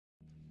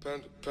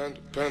Panda, panda,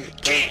 panda,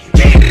 panda.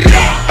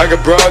 I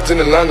got broads in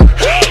Atlanta,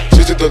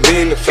 just to the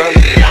lean the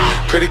family.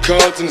 Credit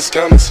cards in the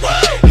scammers,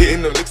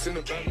 hitting the licks in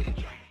the van.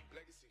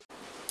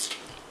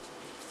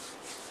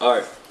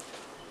 Alright,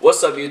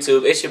 what's up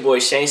YouTube? It's your boy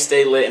Shane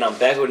Stay Lit, and I'm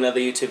back with another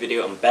YouTube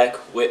video. I'm back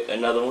with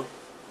another one.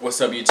 What's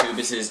up YouTube?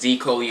 This is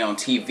Qimmah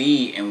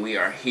TV, and we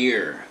are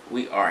here.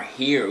 We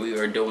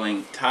are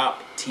doing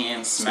top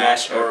 10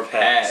 smash or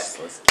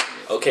pass.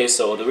 Okay,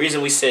 so the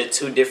reason we said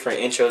two different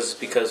intros is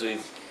because we're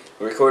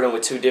recording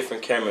with two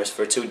different cameras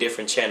for two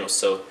different channels.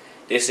 So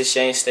this is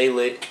Shane Stay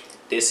Lit,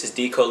 this is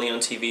Qimmah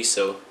TV.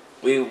 So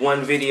we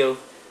one video,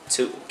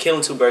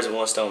 killing two birds with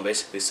one stone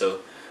basically. So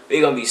we're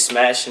gonna be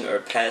smashing or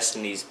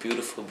passing these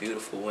beautiful,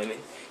 beautiful women,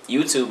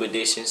 YouTube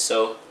edition.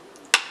 So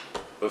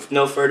with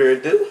no further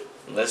ado,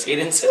 let's get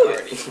into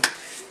it.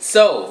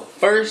 So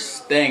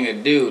first thing to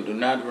do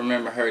not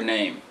remember her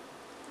name.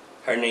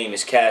 Her name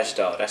is Cash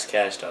Doll. That's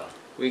Cash Doll.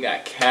 We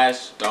got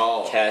Cash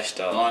Doll. Cash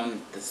Doll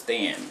on the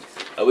stand.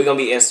 We're gonna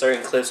be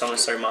inserting clips. I'm gonna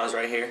insert mine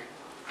right here.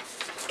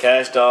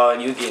 Cash Doll,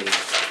 you getting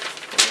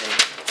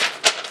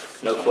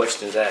no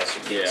questions asked.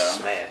 You getting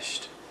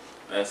smashed.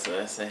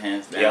 That's a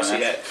hands down. Y'all see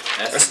that?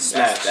 That's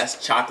smash.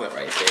 That's chocolate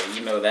right there.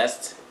 You know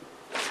that's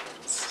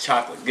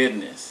chocolate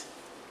goodness.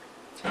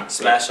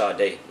 Smash all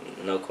day.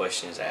 No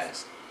questions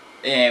asked.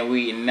 And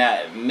we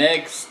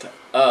next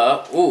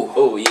up.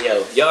 Ooh,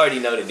 yo, y'all already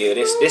know the deal.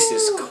 This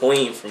is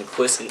Queen from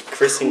Chris and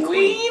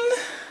Queen.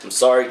 I'm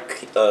sorry,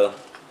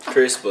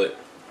 Chris, but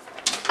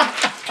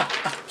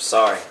I'm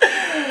sorry.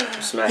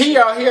 He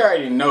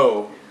already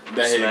know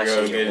that his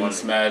girl getting woman.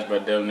 smashed by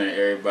them and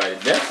everybody.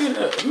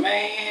 Definitely,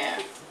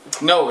 man.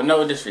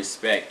 No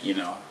disrespect, you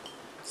know.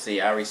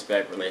 See, I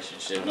respect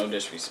relationships. No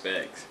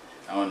disrespect.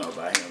 I don't know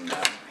about him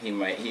now. He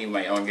might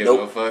don't give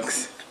no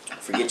fucks.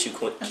 Forget you,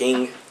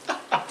 King.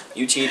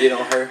 You cheated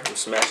on her. I'm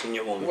smashing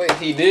your woman. Wait,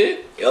 he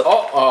did? Yep.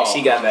 Oh.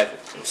 She got back.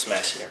 I'm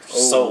smashing her.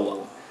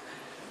 Solo.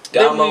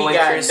 Damo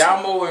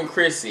and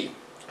Chrissy.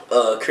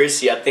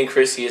 Chrissy, I think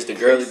Chrissy is the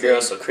girly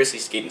girl, so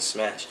Chrissy's getting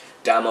smashed.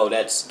 Damo,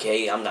 that's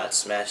gay. I'm not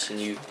smashing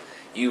you.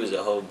 You was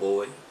a whole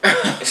boy.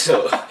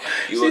 So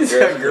you She's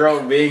a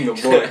girl being a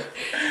boy.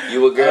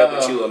 You a girl,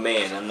 but you a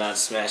man. I'm not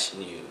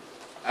smashing you.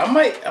 I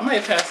might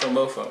pass on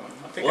both of them.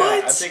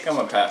 I think I'm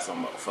gonna pass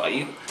on both. Are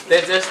you?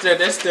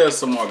 There's still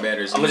some more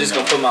betters. I'm just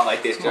gonna put mine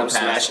like this because I'm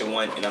smashing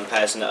one and I'm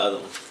passing the other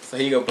one. So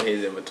he gonna put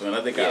his in between.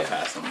 I think I'll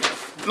pass on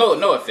both.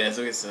 No offense.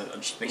 I just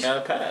think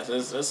I'll pass.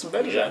 There's some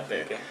betters out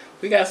there. Okay.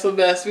 We got some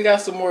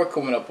more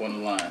coming up on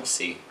the line. We'll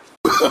see.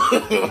 No.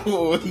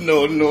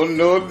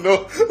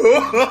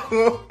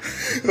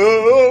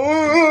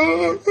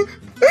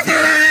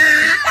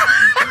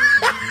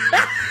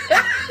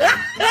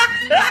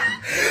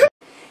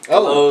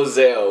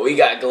 Glozell. We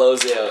got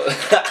Glozell.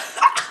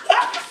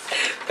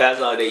 Pass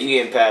all day. You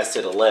getting passed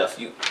to the left.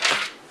 You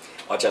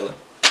watch out.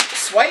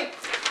 Swipe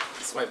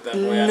that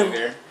boy out of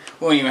there.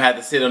 We won't even have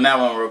to sit on that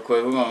one real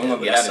quick. We're gonna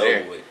get out of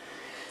there.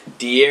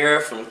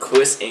 De'Ara from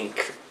Chris and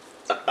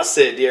I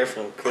said De'Ara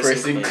from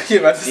Chris and Queen. You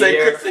about to say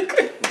Chris and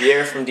Queen?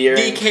 De'Ara from De'Ara.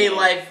 DK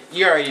Life.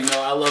 You already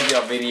know. I love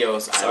y'all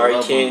videos. Sorry, I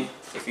love Ken. them.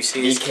 If you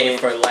see this, DK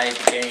for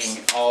Life gang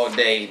all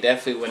day.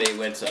 Definitely when they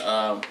went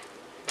to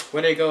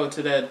where they go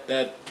to that.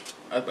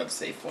 I was about to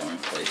say foreign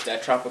place.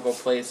 That tropical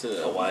place.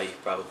 Hawaii,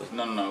 probably.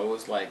 No. It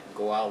was like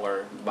Goa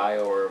or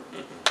Bio or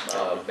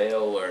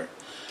Bale or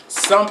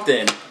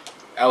something.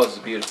 That was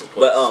a beautiful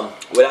place.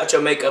 But without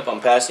your makeup, I'm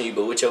passing you.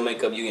 But with your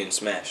makeup, you getting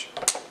smashed.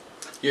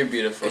 You're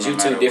beautiful. Cause you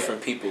two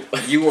different people.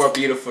 You are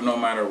beautiful no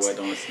matter what.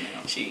 Don't listen to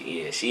him.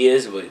 She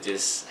is, but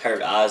just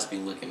her eyes be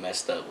looking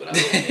messed up without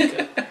her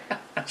makeup.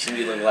 She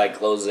be looking like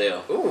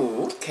Glozell.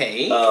 Ooh,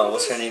 okay.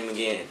 What's her name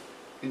again?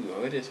 Ooh,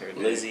 what is her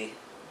name? Lizzie.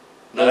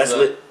 No, that's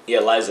Liza.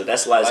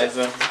 That's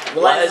Liza.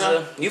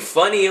 Liza, you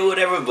funny or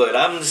whatever, but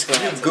I'm just gonna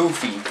have to,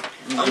 goofy.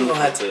 I'm gonna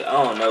have to. I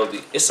don't know.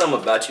 It's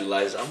something about you,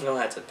 Liza. I'm gonna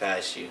have to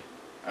pass you.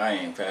 I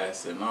ain't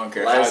passing. I don't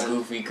care Liza, how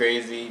goofy,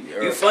 crazy.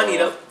 You funny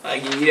though. I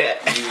give you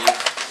that.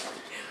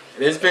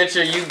 This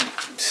picture, you.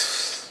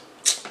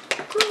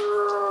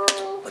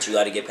 But you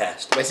gotta get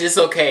past. But it's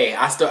okay.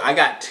 I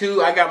got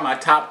two. I got my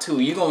top two.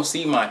 You gonna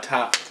see my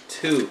top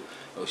two.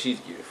 Oh,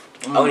 she's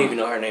beautiful. I don't even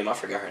know her name. I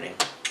forgot her name.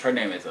 Her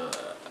name is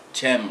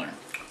Chandler.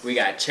 We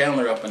got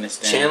Chandler up in the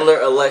stand. Chandler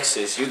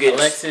Alexis. You get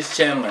Alexis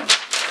Chandler.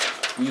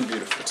 You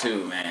beautiful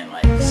too, man.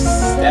 Like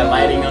that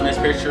lighting on this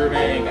picture,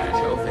 man, got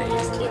your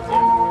face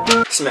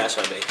clicking. Smash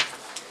all day.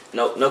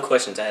 No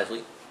questions asked.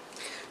 We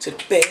to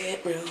the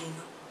bedroom.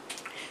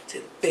 To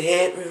the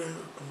bedroom.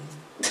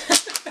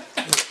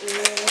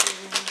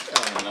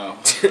 Oh no.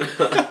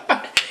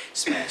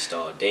 Smashed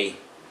all day.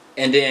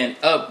 And then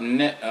oh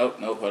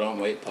no, hold on,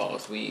 wait,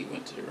 pause. We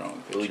went to the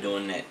wrong picture. What we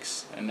doing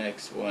next? The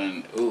next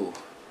one, ooh.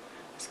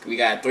 We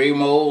got 3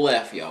 more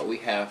left, y'all. We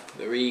have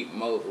 3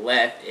 more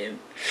left, and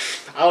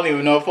I don't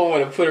even know if I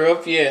want to put her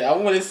up yet. I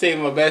want to save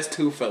my best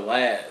 2 for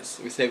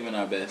last. We're saving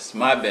my best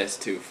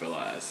 2 for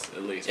last,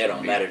 at least. That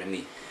don't matter to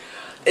me.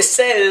 It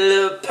said it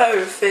look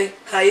perfect,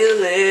 how you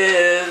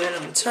live, and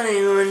I'm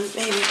 21,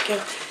 baby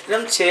girl, and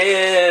I'm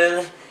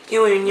chillin'.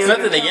 You and your It's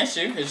nothing against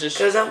you. It's just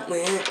cause I'm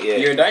yeah.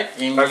 you're a dyke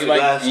and Perfect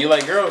life. you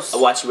like girls. I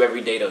watch you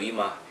every day though. You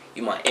my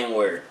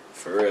N-word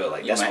for real.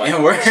 Like that's my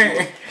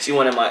N-word. She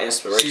one of my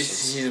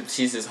inspirations.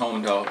 She's his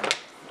home dog.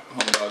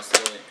 Home dog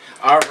still.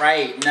 All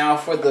right, now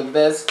for the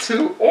best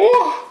two.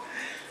 Oh,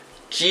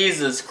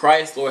 Jesus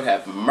Christ, Lord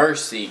have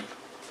mercy.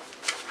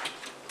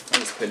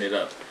 I'm just putting it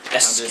up.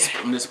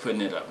 I'm just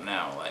putting it up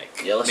now.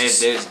 Like yeah, there's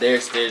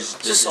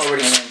just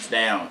already hands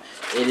down.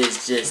 It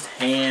is just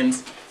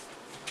hands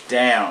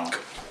down.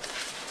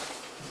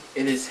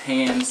 It is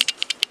hands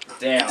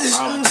down.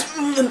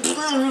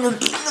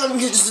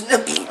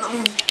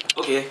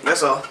 Okay,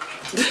 that's all.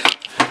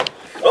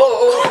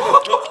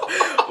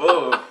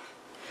 Oh,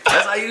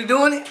 that's how you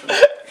doing it?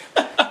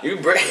 You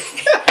break,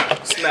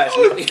 smash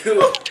you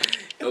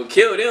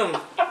kill them.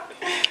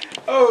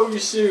 Oh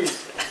shoot.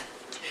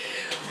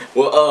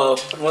 Well,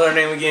 what's her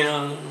name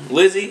again?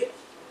 Lizzie.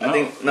 I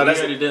think no, that's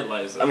already did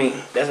Liza. I mean,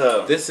 that's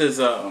This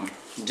is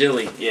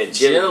Jilly. Yeah,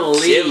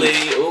 Jilly.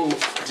 Ooh,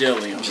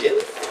 Jilly.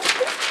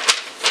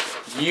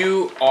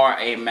 You are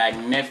a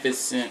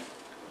magnificent,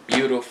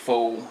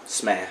 beautiful,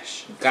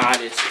 smash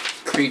goddess,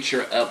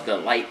 creature of the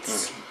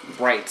lights,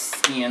 bright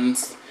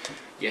skins,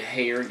 your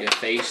hair, your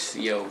face,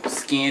 your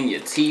skin,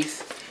 your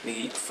teeth.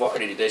 He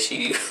farted that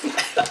she.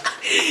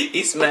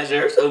 He smashed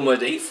her so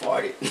much that he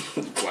farted.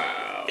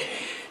 Wow.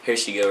 Here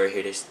she go right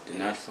here. This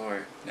not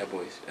fart. That's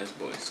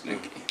boys.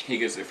 He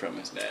gets it from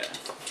his dad.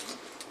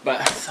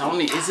 But tell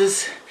me, is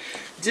this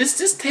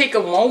just take a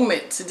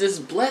moment to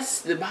just bless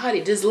the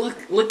body. Just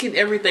look at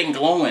everything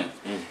glowing.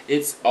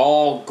 It's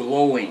all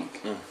glowing.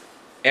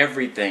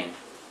 Everything.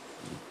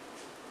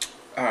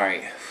 All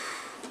right.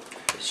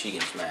 She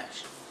getting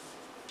smashed.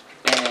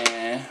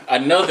 And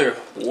another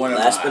one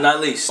last of but not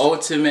least,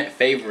 ultimate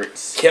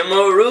favorites.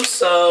 Qimmah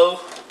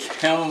Russo.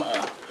 Kim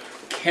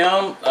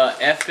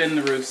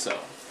effing Russo.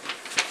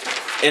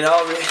 And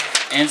all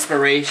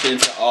inspiration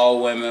to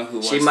all women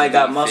who. She might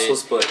got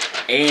muscles, but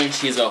and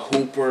she's a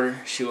hooper.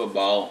 She will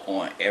ball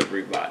on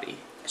everybody.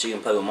 She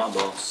can play with my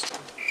balls.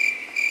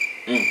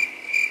 You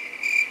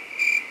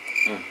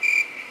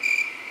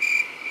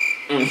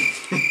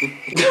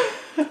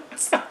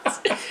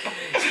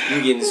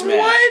getting smashed.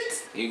 What?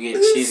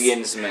 She's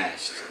getting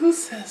smashed. Who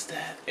says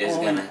that? It's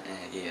gonna,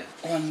 yeah.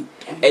 On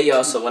hey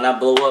y'all, so when I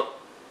blow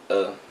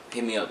up,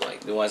 hit me up,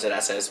 like the ones that I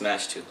said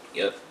smash to.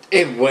 Yep.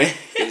 It went.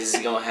 This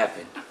is gonna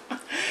happen.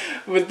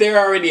 But they're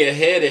already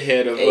ahead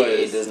of us.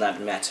 It does not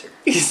matter.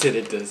 He said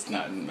it does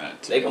not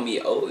matter. They gonna be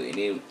old, and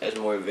then that's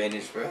more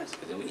advantage for us.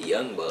 Cause we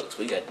young bucks.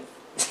 We got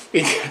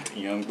the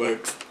young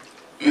bucks.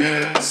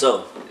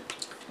 So,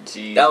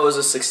 that was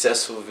a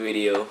successful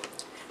video.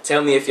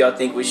 Tell me if y'all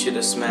think we should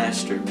have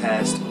smashed or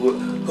passed. Who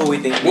we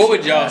think? What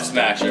would y'all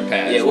smash or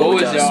pass? Yeah, what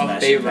was y'all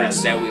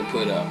favorites that we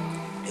put up?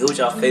 Who was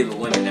y'all favorite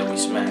women that we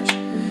smashed?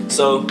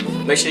 So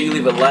make sure you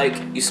leave a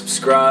like, you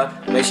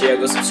subscribe. Make sure y'all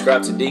go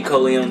subscribe to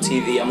DColeon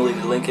TV. I'm gonna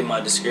leave the link in my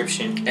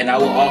description. And I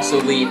will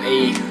also leave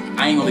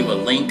I ain't gonna leave a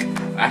link.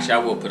 Actually, I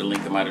will put a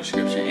link in my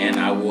description, and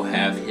I will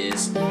have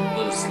his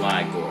little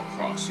slide go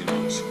across,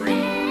 the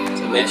screen.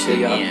 So make sure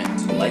y'all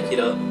like it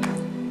up.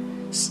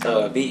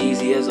 Be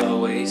easy as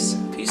always.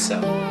 Peace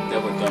out.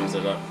 Double thumbs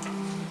it up.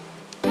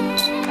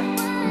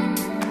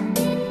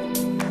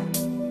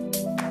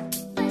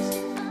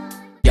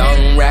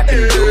 Young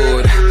rapping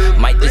dude,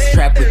 might just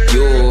trap with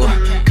you.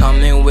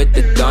 Coming with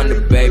the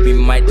thunder, baby,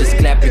 might just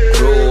clap it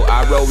crew.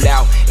 I roll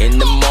out in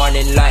the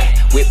morning light,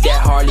 whip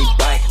that Harley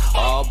bike,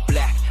 all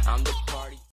black. I'm the